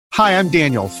Hi, I'm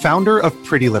Daniel, founder of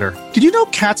Pretty Litter. Did you know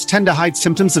cats tend to hide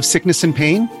symptoms of sickness and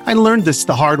pain? I learned this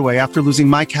the hard way after losing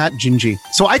my cat, Gingy.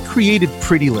 So I created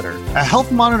Pretty Litter, a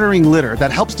health monitoring litter that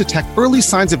helps detect early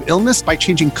signs of illness by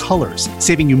changing colors,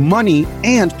 saving you money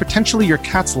and potentially your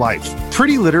cat's life.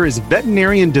 Pretty Litter is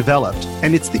veterinarian developed,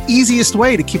 and it's the easiest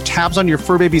way to keep tabs on your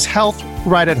fur baby's health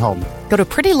right at home. Go to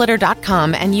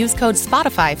prettylitter.com and use code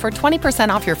SPOTIFY for 20%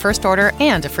 off your first order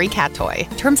and a free cat toy.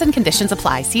 Terms and conditions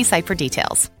apply. See site for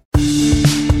details.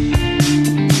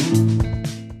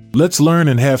 Let's learn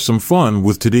and have some fun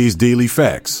with today's daily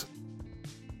facts.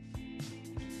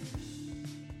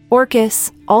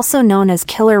 Orcas, also known as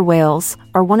killer whales,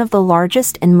 are one of the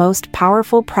largest and most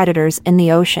powerful predators in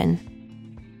the ocean.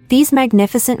 These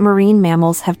magnificent marine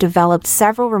mammals have developed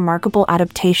several remarkable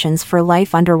adaptations for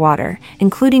life underwater,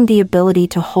 including the ability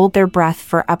to hold their breath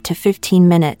for up to 15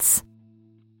 minutes.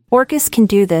 Orcas can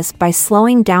do this by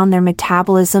slowing down their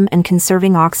metabolism and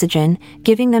conserving oxygen,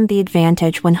 giving them the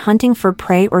advantage when hunting for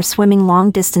prey or swimming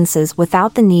long distances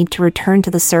without the need to return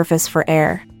to the surface for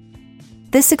air.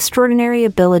 This extraordinary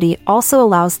ability also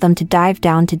allows them to dive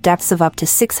down to depths of up to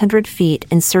 600 feet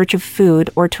in search of food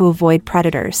or to avoid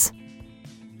predators.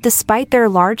 Despite their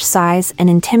large size and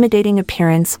intimidating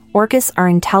appearance, orcas are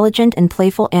intelligent and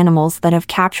playful animals that have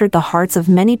captured the hearts of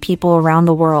many people around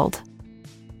the world.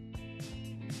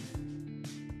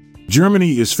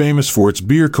 Germany is famous for its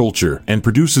beer culture and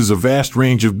produces a vast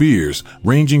range of beers,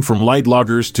 ranging from light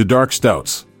lagers to dark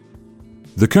stouts.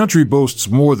 The country boasts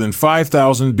more than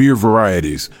 5,000 beer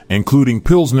varieties, including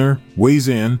Pilsner,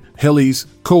 Weizen, Helles,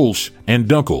 Kolsch, and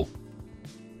Dunkel.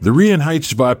 The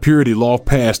Reinheitsgebot law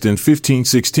passed in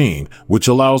 1516, which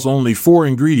allows only 4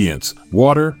 ingredients,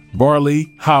 water,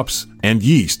 barley, hops, and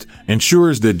yeast,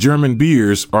 ensures that German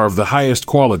beers are of the highest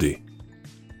quality.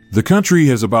 The country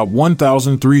has about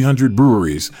 1,300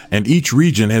 breweries, and each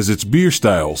region has its beer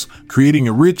styles, creating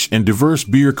a rich and diverse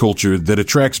beer culture that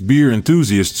attracts beer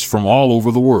enthusiasts from all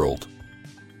over the world.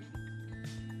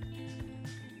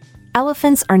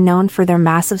 Elephants are known for their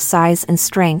massive size and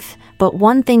strength, but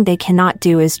one thing they cannot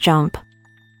do is jump.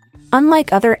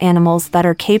 Unlike other animals that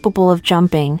are capable of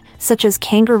jumping, such as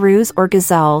kangaroos or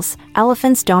gazelles,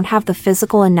 elephants don't have the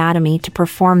physical anatomy to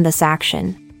perform this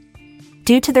action.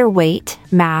 Due to their weight,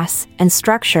 mass, and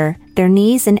structure, their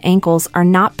knees and ankles are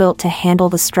not built to handle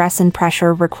the stress and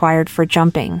pressure required for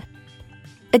jumping.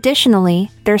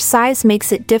 Additionally, their size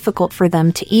makes it difficult for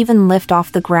them to even lift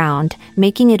off the ground,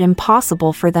 making it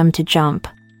impossible for them to jump.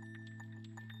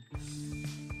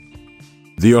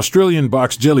 The Australian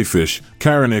box jellyfish,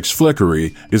 Chironex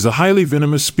fleckeri, is a highly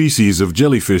venomous species of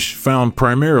jellyfish found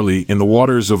primarily in the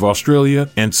waters of Australia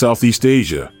and Southeast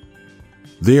Asia.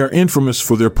 They are infamous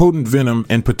for their potent venom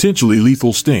and potentially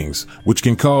lethal stings, which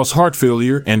can cause heart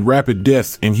failure and rapid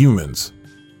death in humans.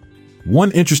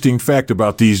 One interesting fact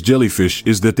about these jellyfish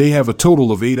is that they have a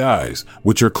total of 8 eyes,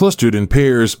 which are clustered in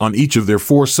pairs on each of their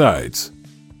 4 sides.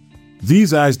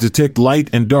 These eyes detect light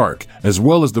and dark, as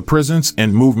well as the presence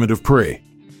and movement of prey.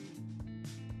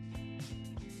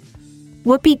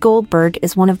 Whoopi Goldberg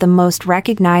is one of the most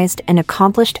recognized and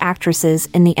accomplished actresses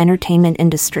in the entertainment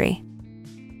industry.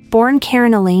 Born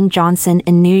Karen Elaine Johnson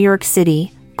in New York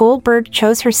City, Goldberg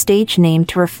chose her stage name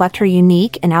to reflect her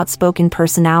unique and outspoken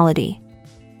personality.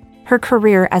 Her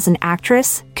career as an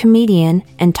actress, comedian,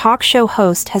 and talk show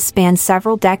host has spanned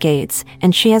several decades,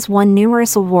 and she has won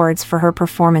numerous awards for her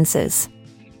performances.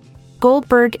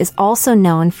 Goldberg is also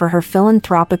known for her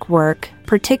philanthropic work,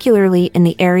 particularly in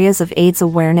the areas of AIDS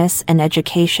awareness and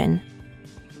education.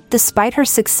 Despite her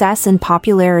success and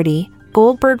popularity,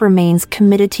 Goldberg remains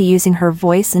committed to using her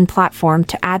voice and platform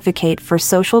to advocate for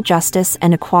social justice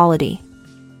and equality.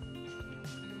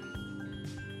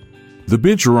 The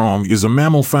binturong is a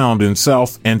mammal found in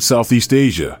South and Southeast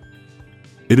Asia.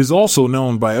 It is also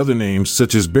known by other names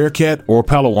such as bearcat or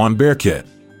Palawan bearcat.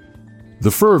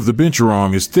 The fur of the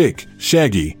binturong is thick,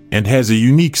 shaggy, and has a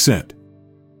unique scent.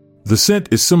 The scent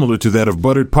is similar to that of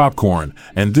buttered popcorn,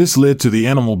 and this led to the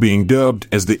animal being dubbed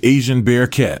as the Asian bear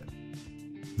cat.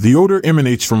 The odor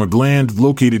emanates from a gland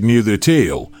located near their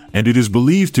tail, and it is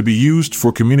believed to be used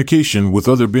for communication with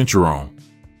other binturong.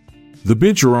 The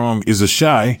binturong is a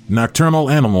shy, nocturnal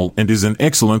animal and is an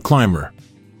excellent climber.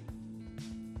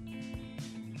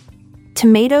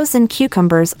 Tomatoes and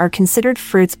cucumbers are considered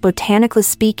fruits botanically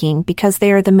speaking because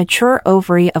they are the mature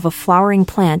ovary of a flowering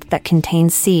plant that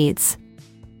contains seeds.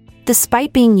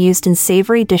 Despite being used in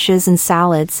savory dishes and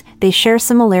salads, they share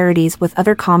similarities with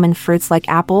other common fruits like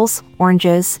apples,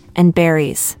 oranges, and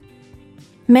berries.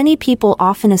 Many people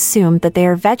often assume that they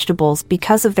are vegetables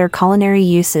because of their culinary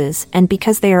uses and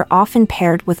because they are often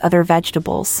paired with other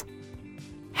vegetables.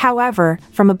 However,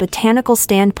 from a botanical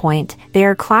standpoint, they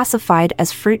are classified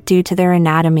as fruit due to their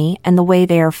anatomy and the way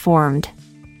they are formed.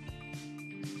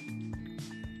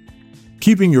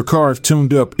 Keeping your car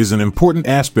tuned up is an important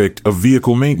aspect of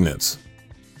vehicle maintenance.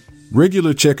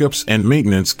 Regular checkups and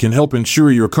maintenance can help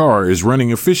ensure your car is running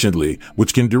efficiently,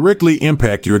 which can directly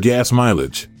impact your gas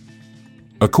mileage.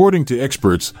 According to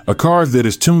experts, a car that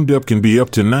is tuned up can be up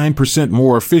to 9%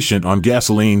 more efficient on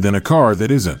gasoline than a car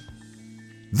that isn't.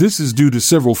 This is due to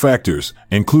several factors,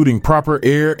 including proper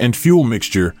air and fuel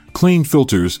mixture, clean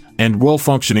filters, and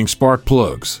well-functioning spark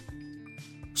plugs.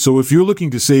 So if you're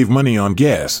looking to save money on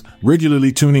gas,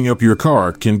 regularly tuning up your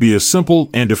car can be a simple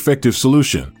and effective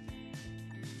solution.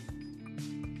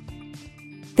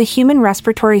 The human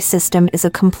respiratory system is a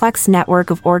complex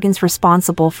network of organs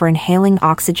responsible for inhaling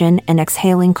oxygen and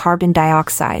exhaling carbon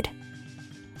dioxide.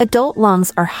 Adult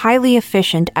lungs are highly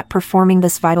efficient at performing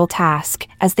this vital task,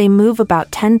 as they move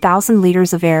about 10,000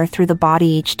 liters of air through the body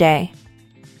each day.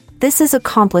 This is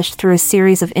accomplished through a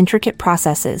series of intricate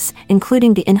processes,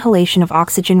 including the inhalation of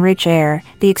oxygen-rich air,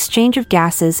 the exchange of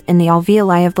gases in the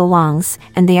alveoli of the lungs,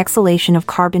 and the exhalation of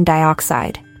carbon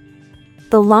dioxide.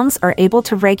 The lungs are able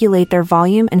to regulate their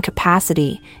volume and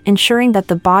capacity, ensuring that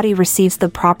the body receives the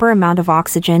proper amount of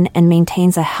oxygen and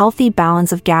maintains a healthy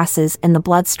balance of gases in the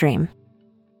bloodstream.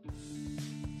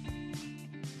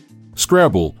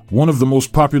 Scrabble, one of the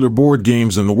most popular board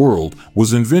games in the world,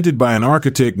 was invented by an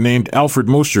architect named Alfred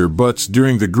Mosher Butts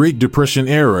during the Great Depression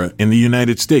era in the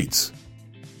United States.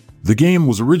 The game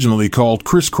was originally called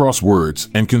Criss-Cross Words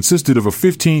and consisted of a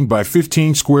 15 by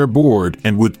 15 square board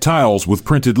and with tiles with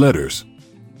printed letters.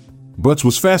 Butts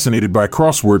was fascinated by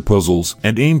crossword puzzles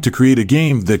and aimed to create a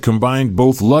game that combined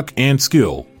both luck and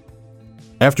skill.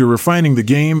 After refining the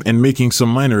game and making some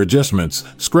minor adjustments,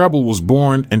 Scrabble was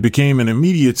born and became an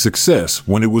immediate success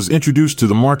when it was introduced to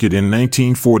the market in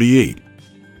 1948.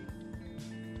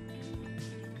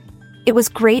 It was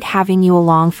great having you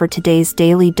along for today's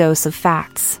daily dose of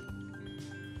facts.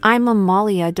 I'm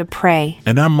Amalia Dupre.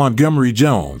 And I'm Montgomery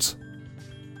Jones.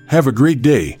 Have a great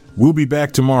day. We'll be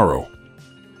back tomorrow.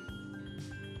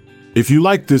 If you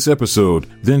liked this episode,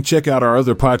 then check out our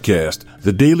other podcast,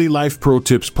 the Daily Life Pro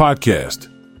Tips Podcast.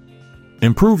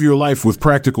 Improve your life with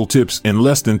practical tips in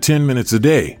less than 10 minutes a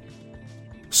day.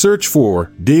 Search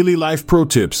for Daily Life Pro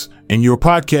Tips in your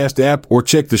podcast app or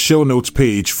check the show notes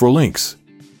page for links.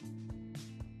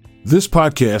 This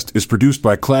podcast is produced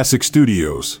by Classic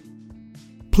Studios.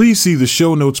 Please see the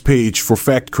show notes page for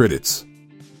fact credits.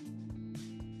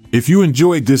 If you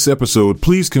enjoyed this episode,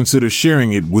 please consider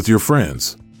sharing it with your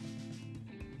friends.